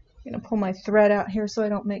 I'm going to pull my thread out here so I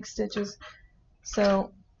don't make stitches.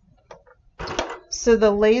 So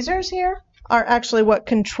the lasers here are actually what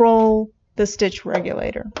control the stitch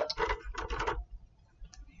regulator.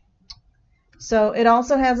 So it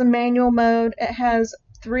also has a manual mode. It has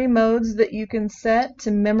 3 modes that you can set to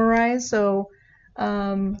memorize. So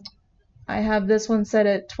I have this one set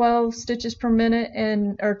at 12 stitches per minute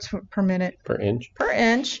Per inch. Per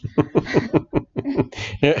inch.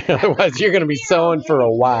 Otherwise, you're going to be sewing for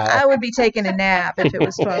a while. I would be taking a nap if it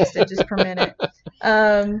was 12 stitches per minute.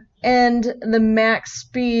 And the max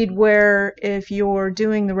speed, where if you're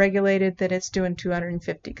doing the regulated, that it's doing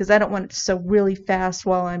 250, because I don't want it to sew really fast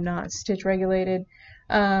while I'm not stitch regulated.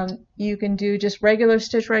 You can do just regular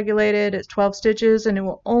stitch regulated at 12 stitches, and it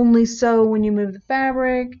will only sew when you move the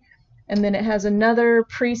fabric. And then it has another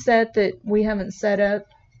preset that we haven't set up.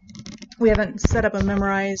 We haven't set up a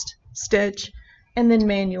memorized stitch. And then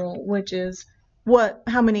manual, which is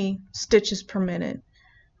how many stitches per minute.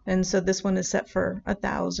 And so this one is set for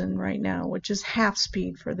 1,000 right now, which is half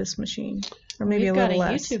speed for this machine, or maybe a little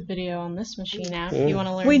less. We've got a YouTube video on this machine now if you want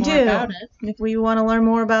to learn We more do. about it. If we want to learn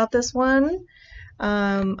more about this one,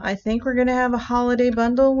 I think we're going to have a holiday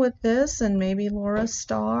bundle with this and maybe Laura's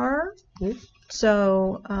Star.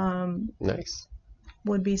 So Nice.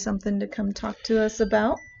 would be something to come talk to us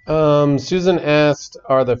about. Susan asked,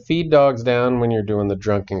 are the feed dogs down when you're doing the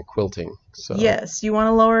drunken quilting? So Yes, you want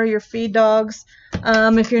to lower your feed dogs.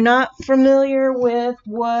 If you're not familiar with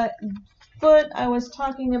what foot I was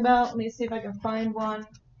talking about, let me see if I can find one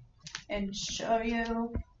and show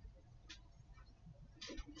you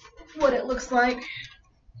what it looks like.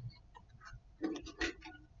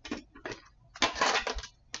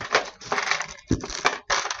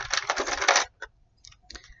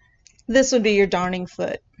 This would be your darning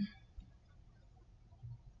foot.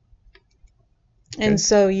 And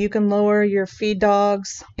so you can lower your feed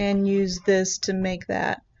dogs and use this to make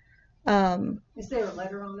that. Is there a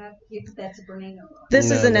letter on that? If that's a Bernina.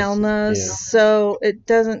 This is an Elna, so it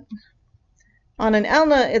doesn't. On an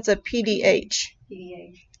Elna, it's a PDH.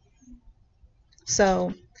 PDH.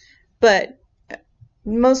 So, but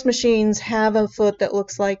most machines have a foot that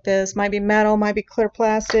looks like this. Might be metal, might be clear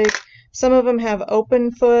plastic. Some of them have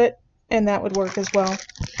open foot, and that would work as well.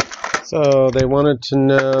 So they wanted to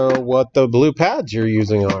know what the blue pads you're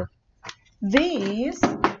using are. These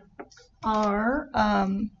are,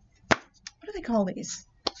 what do they call these?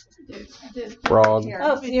 Frog.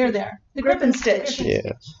 Oh, you're there. The grip and stitch.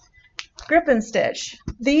 Yeah. Grip and stitch.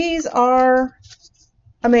 These are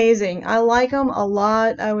amazing. I like them a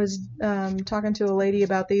lot. I was talking to a lady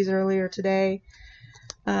about these earlier today.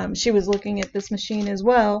 She was looking at this machine as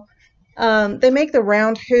well. They make the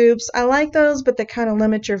round hoops. I like those, but they kind of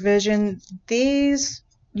limit your vision. These,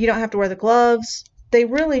 you don't have to wear the gloves. They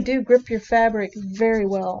really do grip your fabric very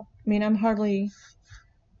well. I mean, I'm hardly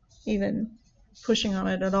even pushing on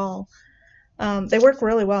it at all. They work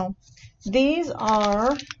really well. These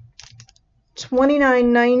are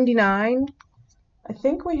 $29.99. I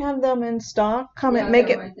think we have them in stock. Comment, make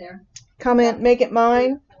it right there. Comment, make it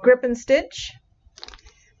mine. Grip and stitch.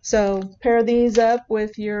 So pair these up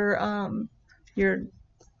with your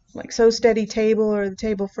like Sew Steady table or the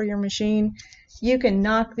table for your machine. You can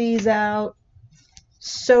knock these out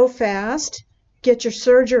so fast. Get your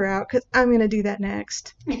serger out, because I'm going to do that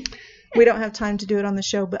next. We don't have time to do it on the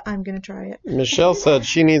show, but I'm going to try it. Michelle said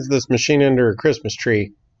she needs this machine under her Christmas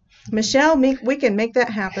tree. Michelle, we can make that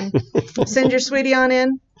happen. Send your sweetie on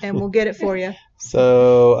in, and we'll get it for you.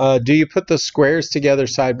 So do you put the squares together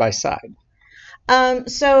side by side?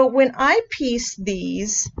 So when I piece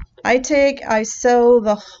these, I sew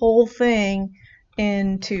the whole thing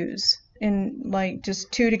in twos, in like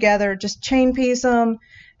just 2 together, just chain piece them,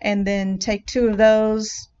 and then take 2 of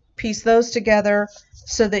those, piece those together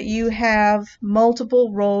so that you have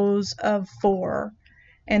multiple rows of 4.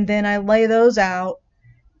 And then I lay those out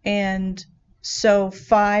and sew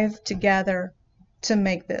 5 together to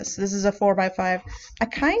make this. This is a 4x5. I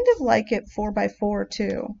kind of like it 4x4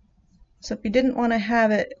 too. So if you didn't want to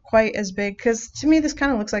have it quite as big, because to me this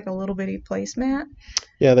kind of looks like a little bitty placemat.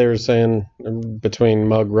 Yeah, they were saying between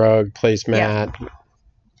mug rug, placemat. Yeah.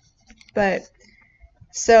 But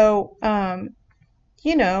so,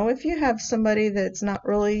 you know, if you have somebody that's not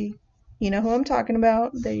really, you know who I'm talking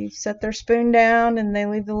about, they set their spoon down and they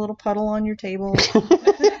leave the little puddle on your table.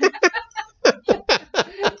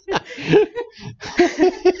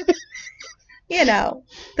 You know,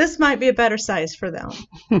 this might be a better size for them.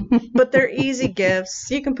 But they're easy gifts.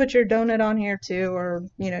 You can put your donut on here too, or,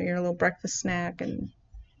 you know, your little breakfast snack and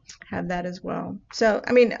have that as well. So,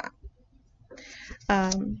 I mean,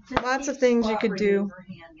 lots of things you could do.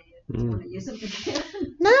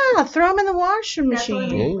 No, throw them in the washing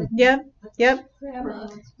machine. Yep.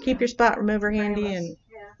 Keep your spot remover handy. And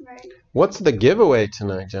What's the giveaway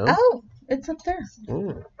tonight, Joan? oh, It's up there.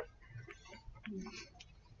 Mm.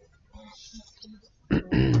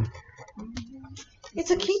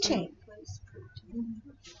 It's a keychain.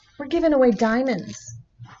 We're giving away diamonds.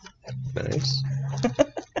 Nice.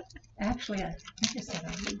 Actually, I think it said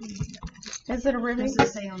on the ruby. Is it a ruby? Does it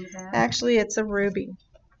say on the back? Actually, it's a ruby.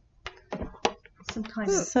 Some kind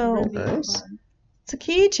of So ruby. Nice. it's a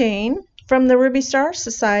keychain from the Ruby Star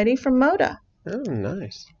Society from Moda. Oh,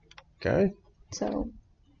 nice. Okay. So,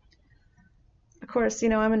 of course, you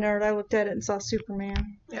know, I'm a nerd. I looked at it and saw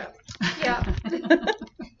Superman. Yeah.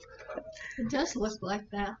 It does look like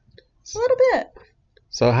that. A little bit.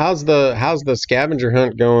 So how's the scavenger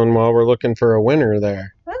hunt going while we're looking for a winner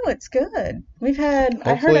there? Oh, it's good. We've had.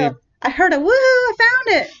 Hopefully- I heard a woohoo! I found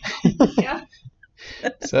it. Yeah.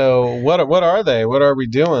 So what are they? What are we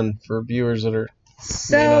doing for viewers that are?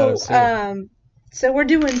 So, have so we're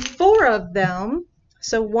doing 4 of them.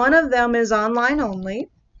 So one of them is online only.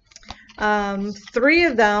 3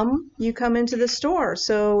 of them you come into the store.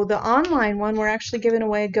 So the online one we're actually giving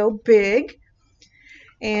away Go Big,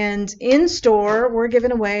 and in store we're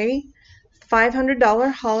giving away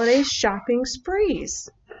 $500 holiday shopping sprees.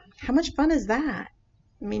 How much fun is that?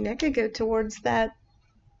 I mean, that could go towards that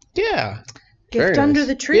Yeah. gift Very under nice.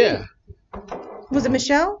 the tree. Yeah. Was it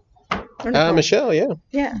Michelle? Or Nicole? Michelle. Yeah.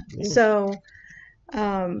 Yeah. Yeah. So,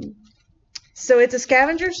 so it's a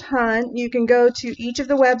scavenger's hunt. You can go to each of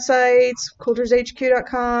the websites,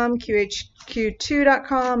 quiltershq.com,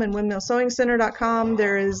 qhq2.com, and windmillsewingcenter.com.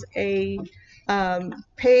 There is a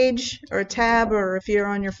page or a tab, or if you're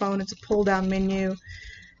on your phone, it's a pull-down menu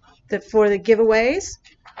for the giveaways.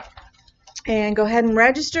 And go ahead and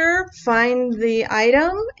register, find the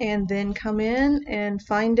item, and then come in and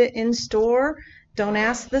find it in store. Don't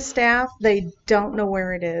ask the staff. They don't know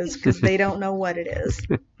where it is because they don't know what it is.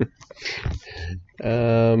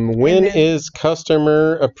 When is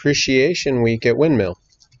Customer Appreciation Week at Windmill?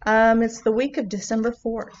 It's the week of December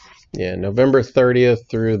 4th. Yeah, November 30th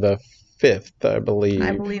through the 5th, I believe.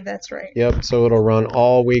 I believe that's right. Yep, so it'll run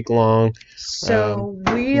all week long. So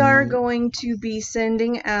we are going to be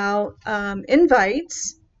sending out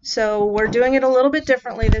invites. So we're doing it a little bit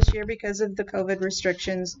differently this year because of the COVID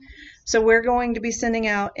restrictions. So we're going to be sending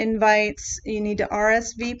out invites. You need to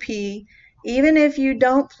RSVP. Even if you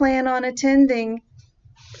don't plan on attending,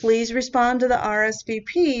 please respond to the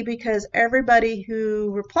RSVP because everybody who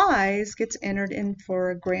replies gets entered in for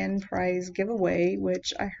a grand prize giveaway,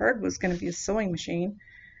 which I heard was going to be a sewing machine.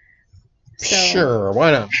 So, Sure, why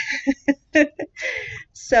not?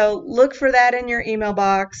 So look for that in your email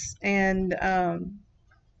box, and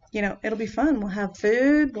you know, it'll be fun. We'll have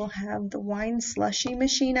food. We'll have the wine slushy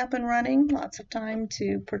machine up and running. Lots of time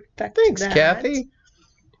to perfect Thanks, that. Kathy.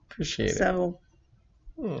 Appreciate it. So,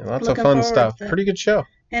 Yeah, lots of looking fun forward stuff. to it. Pretty good show.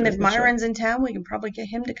 and if Very good show. Myron's in town, we can probably get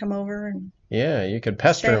him to come over and Yeah, you could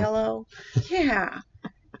pester say him. hello. Yeah.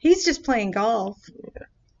 He's just playing golf.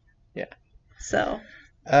 Yeah. So,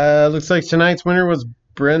 Looks like tonight's winner was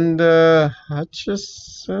Brenda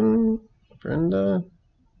Hutchison. Brenda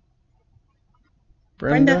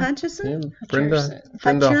Hutchison? Yeah, Brenda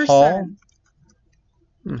Hutcherson. Hall.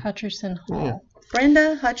 Hutcherson Hall. Yeah.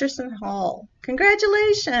 Brenda Hutcherson Hall.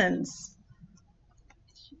 Congratulations.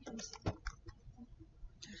 All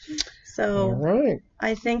So, right.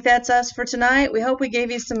 I think that's us for tonight. We hope we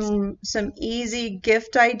gave you some easy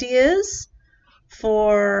gift ideas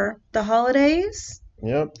for the holidays.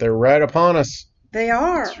 Yep, they're right upon us. They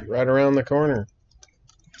are. It's right around the corner.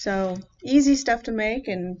 So, easy stuff to make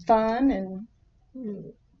and fun, and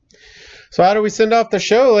So how do we send off the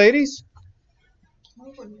show, ladies?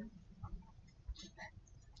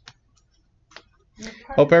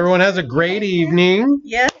 Hope everyone has a great evening.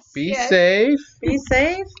 yes, Be safe. be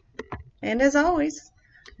safe. And as always,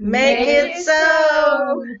 make it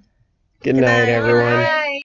so. Good night, everyone.